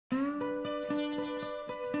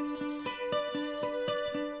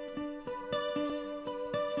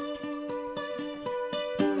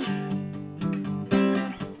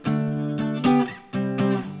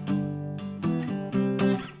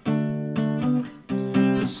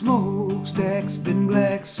the smokestack, spin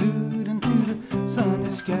black suit into the sunny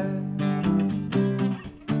sky.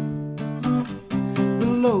 The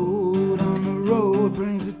load on the road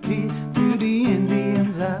brings a tear to the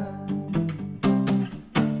Indian's eye.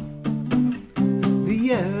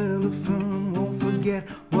 The elephant won't forget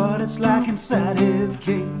what it's like inside his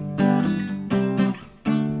cage.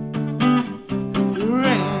 The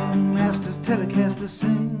ringmaster's telecaster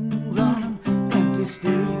sings on an empty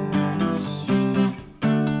stage.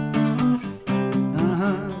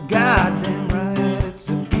 Goddamn right, it's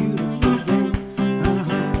a beautiful day.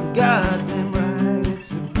 Goddamn right,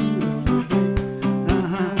 it's a beautiful day.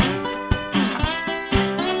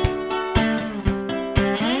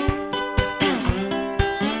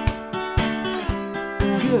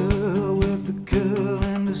 Girl with the curl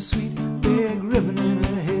and the sweet big ribbon in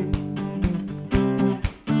her head.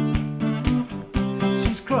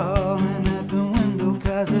 She's crawling at the window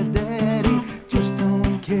 'cause her daddy just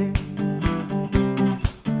don't care.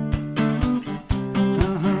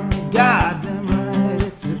 Goddamn right,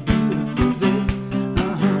 it's a beautiful day.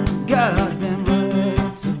 Goddamn right,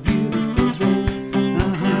 it's a beautiful day.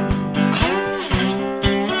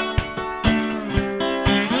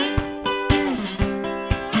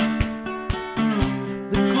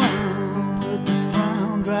 The clown with the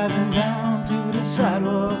frown driving down to the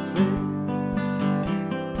sidewalk fair.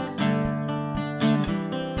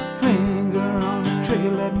 Finger on the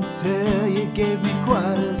trigger, let me tell you, gave me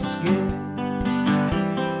quite a scare.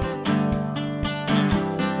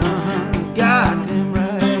 Goddamn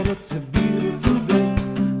right, it's a beautiful day.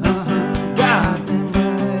 Goddamn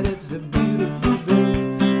right, it's a beautiful day.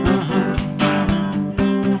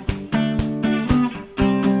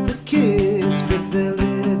 The kids fit their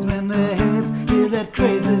lids when their heads hear that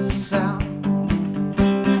crazy sound.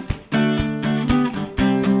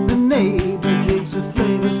 The neighbor digs the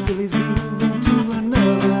flavor, still he's moving to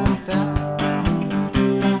another town.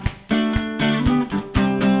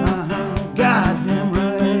 Goddamn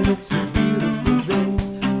right, it's a beautiful day.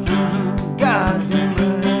 Goddamn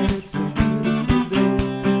right, it's a beautiful day.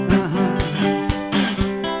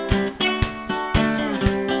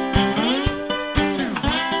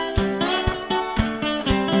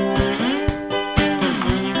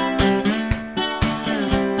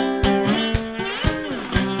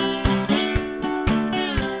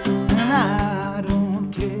 And I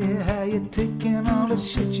don't care how you're taking all the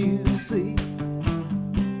shit you see.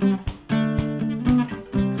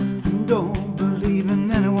 Don't believe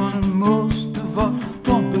in anyone, and most of all,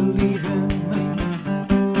 don't believe in me.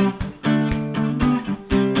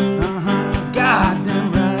 Goddamn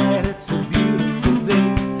right, it's a beautiful day.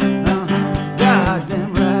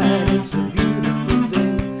 Goddamn right, it's a beautiful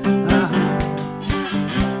day.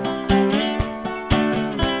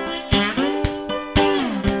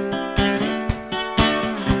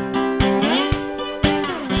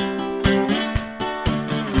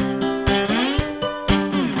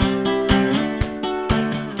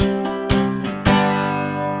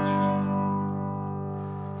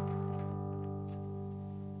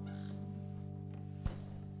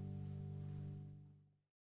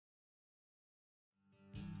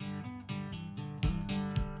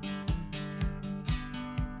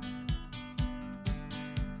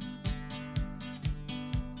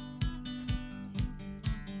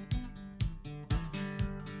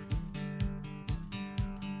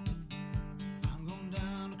 I'm going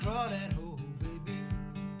down to crawl that